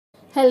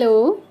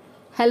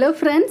Hello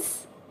friends.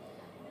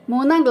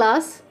 മൂന്നാം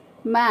class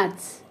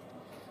maths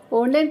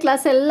online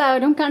class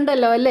എല്ലാവരും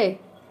കണ്ടല്ലോ അല്ലേ?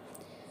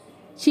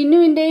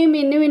 ചിന്നുവിൻ്റെയും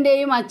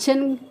മിന്നുവിൻ്റെയും അച്ഛൻ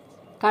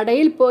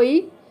കടയിൽ പോയി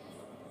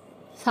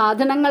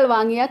സാധനങ്ങൾ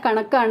വാങ്ങിയ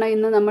കണക്കാണ്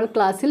ഇന്ന് നമ്മൾ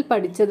ക്ലാസ്സിൽ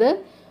പഠിച്ചത്.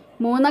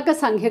 മൂന്നക്ക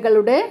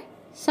സംഖ്യകളുടെ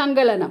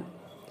സങ്കലനം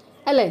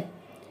അല്ലേ?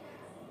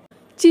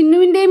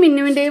 ചിന്നുവിൻ്റെയും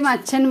മിന്നുവിൻ്റെയും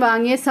അച്ഛൻ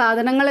വാങ്ങിയ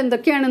സാധനങ്ങൾ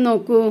എന്തൊക്കെയാണെന്ന്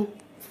നോക്കൂ.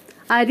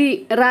 അരി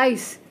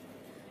റൈസ്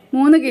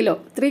 3 കിലോ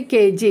 3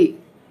 kg.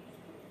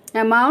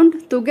 എമൗണ്ട്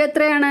തുക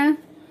എത്രയാണ്?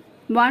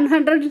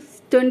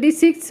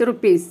 126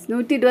 rupees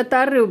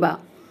 126 രൂപ.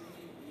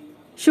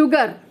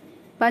 ഷുഗർ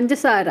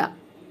പഞ്ചസാര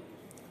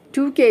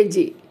 2 kg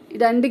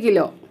 2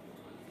 കിലോ.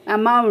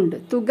 എമൗണ്ട്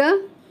തുക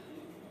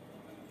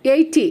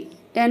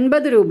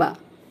 80 രൂപ.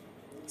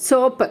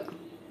 സോപ്പ്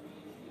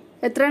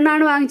എത്ര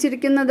എണ്ണമാണ്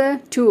വാങ്ങിച്ചിരിക്കുന്നത്?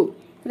 2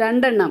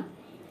 2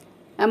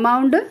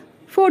 എമൗണ്ട്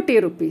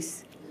 40 rupees.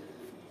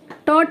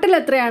 ടോട്ടൽ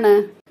എത്രയാണ്?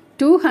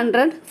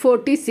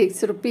 246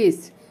 rupees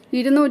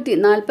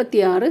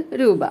 246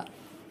 രൂപ.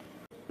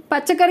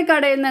 പച്ചക്കറി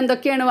കടയിൽ നിന്ന്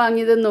എന്തൊക്കെയാണ്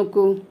വാങ്ങിയതെന്ന്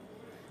നോക്കൂ.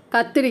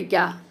 കത്തിരിക്ക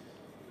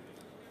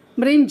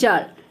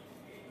ബ്രിഞ്ചാൾ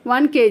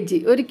 1 kg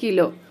 1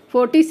 കിലോ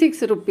 46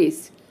 rupees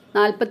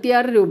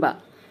 46 രൂപ.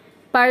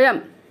 പഴം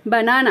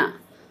ബനാന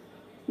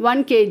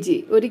 1 kg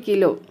 1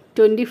 കിലോ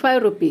 25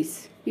 rupees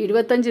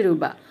 25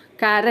 രൂപ.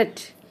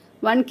 കാരറ്റ്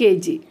 1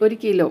 kg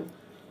 1 കിലോ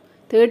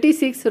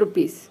 36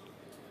 rupees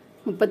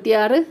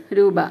 36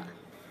 രൂപ.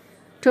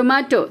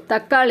 ടൊമാറ്റോ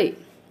തക്കാളി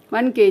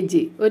 1 kg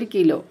 1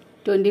 കിലോ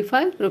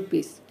 25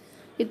 rupees.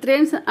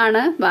 ഇത്രയും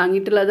ആണ്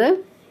വാങ്ങിയിട്ടുള്ളത്.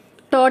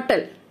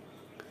 ടോട്ടൽ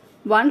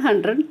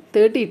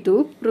 132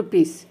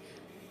 rupees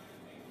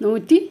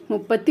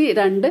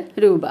 132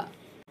 രൂപ.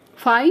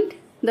 ഫൈൻഡ്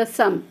ദ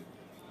സം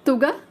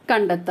തുക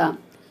കണ്ടെത്താം.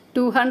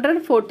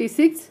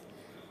 246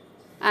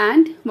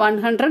 ആൻഡ്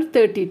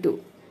 132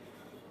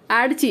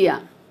 ആഡ്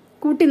ചെയ്യാം,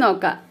 കൂട്ടി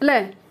നോക്കാം അല്ലേ?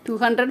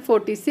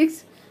 246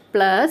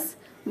 പ്ലസ്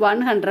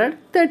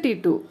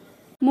 132.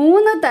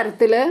 3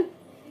 തരത്തിൽ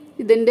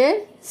ഇതിൻ്റെ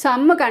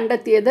സമ്മ്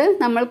കണ്ടെത്തിയത്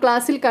നമ്മൾ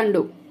ക്ലാസ്സിൽ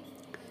കണ്ടു.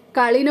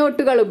 കളി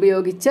നോട്ടുകൾ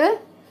ഉപയോഗിച്ച്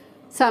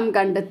സം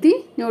കണ്ടെത്തി,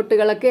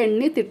 നോട്ടുകളൊക്കെ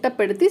എണ്ണി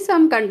തിട്ടപ്പെടുത്തി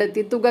സം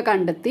കണ്ടെത്തി, തുക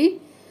കണ്ടെത്തി.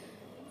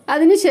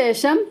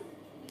 അതിനുശേഷം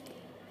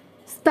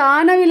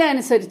സ്ഥാനവില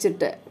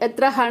അനുസരിച്ചിട്ട്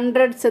എത്ര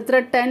ഹൺഡ്രഡ്സ് എത്ര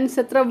ടെൻസ്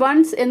എത്ര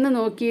വൺസ് എന്ന്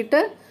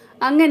നോക്കിയിട്ട്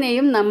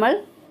അങ്ങനെയും നമ്മൾ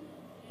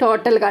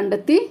ടോട്ടൽ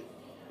കണ്ടെത്തി.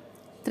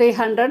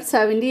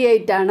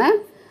 378 ആണ്.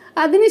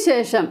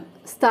 അതിനുശേഷം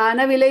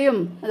സ്ഥാനവിലയും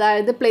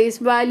അതായത് പ്ലേസ്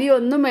വാല്യൂ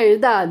ഒന്നും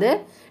എഴുതാതെ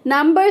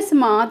നമ്പേഴ്സ്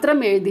മാത്രം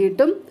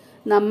എഴുതിയിട്ടും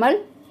നമ്മൾ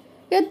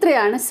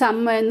എത്രയാണ്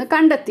സമ്മ് എന്ന്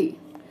കണ്ടെത്തി.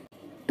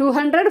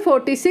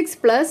 246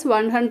 പ്ലസ്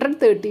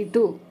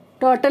 132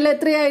 ടോട്ടൽ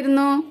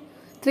എത്രയായിരുന്നു?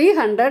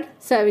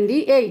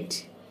 378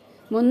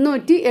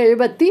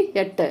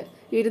 378.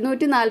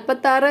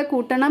 246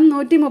 കൂട്ടണം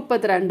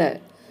 132.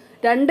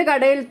 2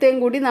 കടയിലത്തെയും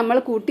കൂടി നമ്മൾ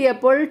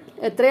കൂട്ടിയപ്പോൾ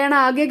എത്രയാണ്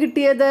ആകെ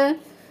കിട്ടിയത്?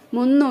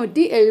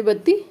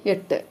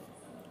 378.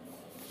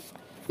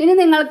 ഇനി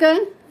നിങ്ങൾക്ക്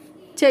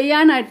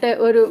ചെയ്യാനായിട്ട്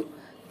ഒരു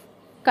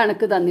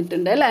കണക്ക്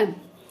തന്നിട്ടുണ്ട് അല്ലേ?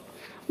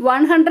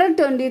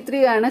 123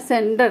 ആണ്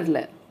സെൻറ്ററിൽ.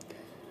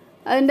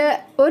 അതിൻ്റെ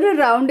ഒരു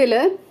റൗണ്ടിൽ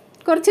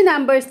കുറച്ച്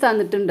നമ്പേഴ്സ്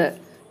തന്നിട്ടുണ്ട്.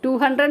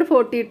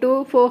 242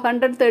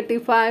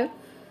 435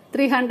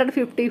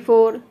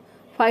 354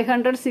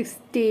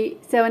 560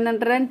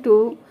 702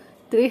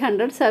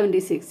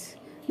 376.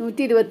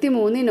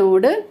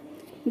 123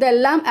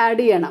 ഇതെല്ലാം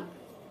ആഡ് ചെയ്യണം.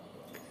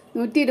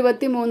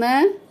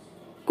 123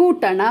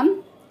 കൂട്ടണം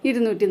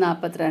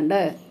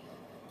 242.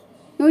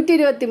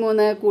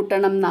 123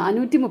 കൂട്ടണം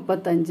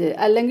 435,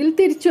 അല്ലെങ്കിൽ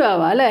തിരിച്ചു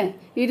ആവാം അല്ലേ?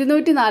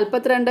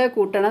 242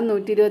 കൂട്ടണം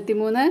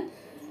 123.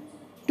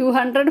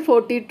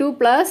 242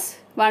 പ്ലസ്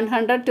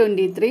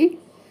 123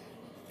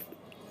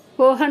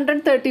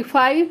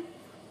 435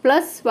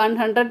 പ്ലസ്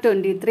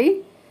 123.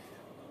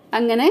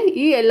 അങ്ങനെ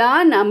ഈ എല്ലാ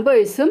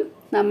നമ്പേഴ്സും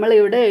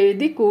നമ്മളിവിടെ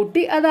എഴുതി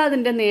കൂട്ടി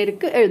അതിൻ്റെ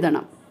നേർക്ക്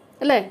എഴുതണം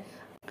അല്ലേ?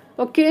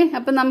 ഓക്കെ,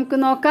 അപ്പം നമുക്ക്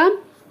നോക്കാം.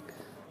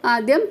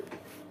 ആദ്യം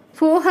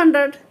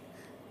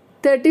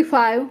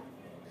 435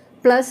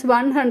 പ്ലസ്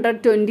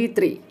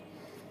 123.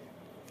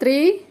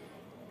 3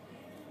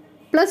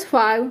 പ്ലസ്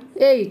 5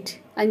 8.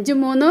 5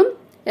 3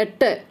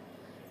 8.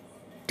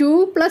 2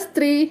 പ്ലസ്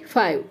 3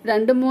 5.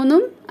 2 3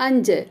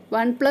 5.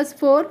 1 പ്ലസ്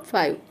 4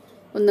 5.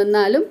 1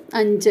 4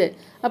 5.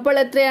 അപ്പോൾ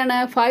എത്രയാണ്?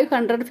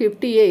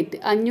 558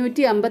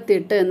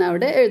 558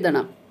 എന്നവിടെ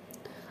എഴുതണം.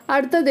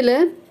 അടുത്തതിൽ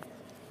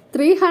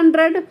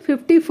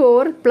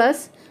 354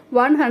 പ്ലസ്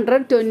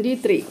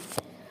 123.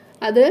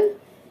 അത്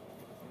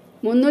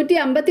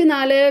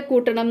 354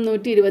 കൂട്ടണം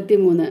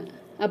 123.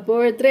 അപ്പോൾ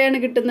എത്രയാണ്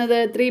കിട്ടുന്നത്?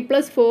 3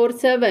 പ്ലസ് 4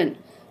 7.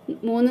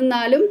 3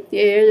 4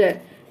 7.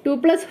 2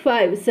 പ്ലസ്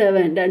 5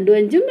 7. 2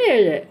 5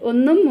 7. 1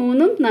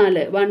 3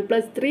 4. 1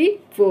 പ്ലസ് 3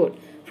 4.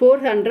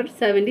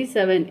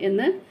 477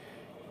 എന്ന്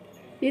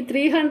ഈ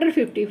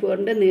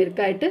 354ൻ്റെ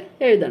നേർക്കായിട്ട്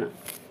എഴുതണം.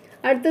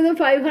 അടുത്തത്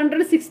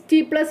 560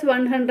 പ്ലസ്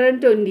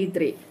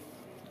 123.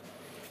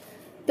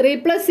 3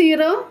 പ്ലസ്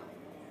 0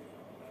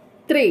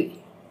 3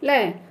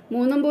 അല്ലേ?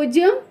 3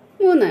 0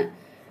 3.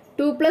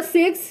 2 പ്ലസ്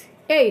 6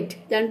 8.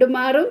 2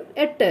 6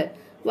 8.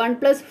 1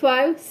 +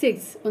 5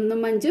 6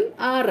 ഒന്നും അഞ്ചും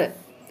 6.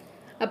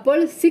 അപ്പോൾ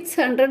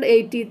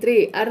 683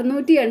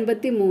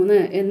 683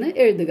 എന്ന്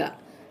എഴുതുക.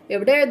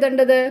 എവിടെ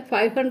എഴുതേണ്ടത്?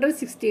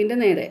 516ൻ്റെ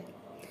നേരെ.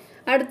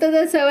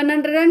 അടുത്തത്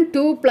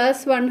 702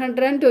 +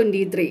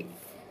 123.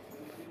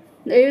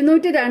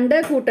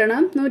 702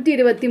 കൂട്ടണം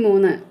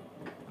 123.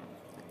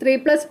 3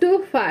 + 2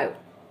 5.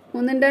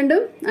 3 2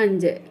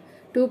 5.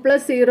 2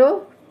 + 0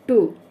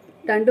 2.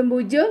 2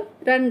 0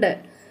 2.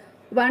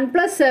 1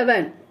 +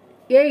 7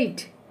 8.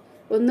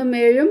 1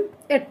 7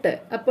 8.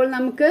 അപ്പോൾ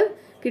നമുക്ക്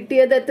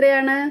കിട്ടിയത്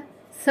എത്രയാണ്?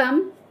 സം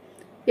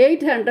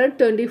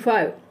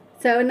 825.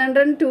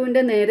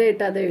 702ൻ്റെ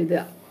നേരെയായിട്ട് അത്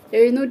എഴുതുക.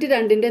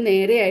 702ൻ്റെ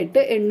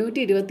നേരെയായിട്ട്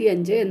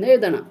 825 എന്ന്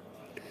എഴുതണം.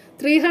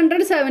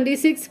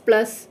 376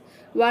 +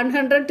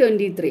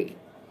 123.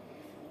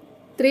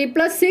 3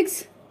 + 6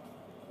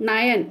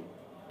 9.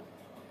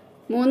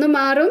 3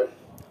 6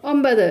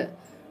 9.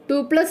 2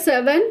 +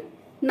 7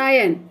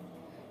 9.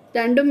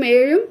 2 7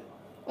 9.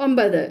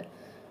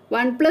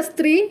 1 +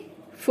 3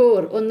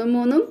 4. 1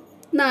 3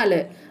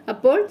 4.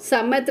 അപ്പോൾ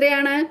സം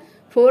എത്രയാണ്?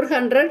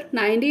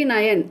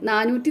 499.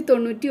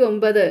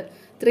 499.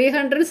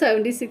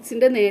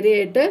 376ൻ്റെ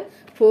നേരെയായിട്ട്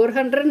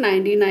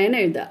 499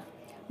 എഴുതുക.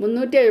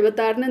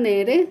 376ന്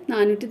നേരെ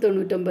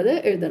 499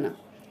 എഴുതണം.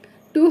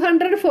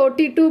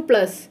 242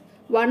 +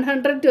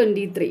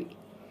 123.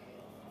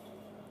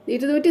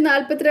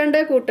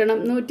 242 കൂട്ടണം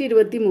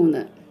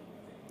 123.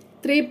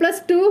 3 +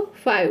 2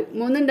 5.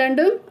 3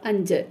 2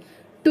 5.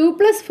 2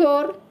 +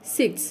 4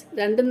 6.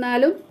 2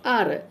 4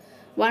 6.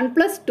 1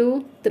 + 2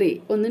 3.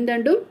 1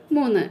 2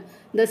 3.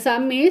 The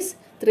sum is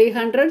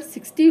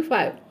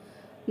 365.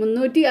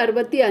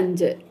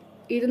 365.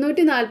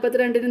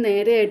 242ന്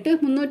നേരെയായിട്ട്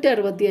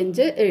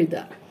 365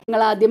 എഴുതുക.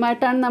 നിങ്ങൾ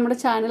ആദ്യമായിട്ടാണ് നമ്മുടെ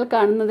ചാനൽ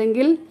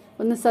കാണുന്നതെങ്കിൽ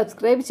ഒന്ന്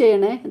സബ്സ്ക്രൈബ്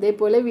ചെയ്യണേ.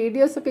 അതേപോലെ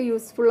വീഡിയോസൊക്കെ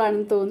യൂസ്ഫുൾ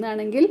ആണെന്ന്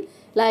തോന്നുകയാണെങ്കിൽ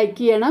ലൈക്ക്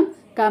ചെയ്യണം,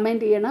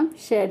 കമൻറ്റ് ചെയ്യണം,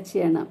 ഷെയർ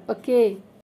ചെയ്യണം. ഓക്കെ.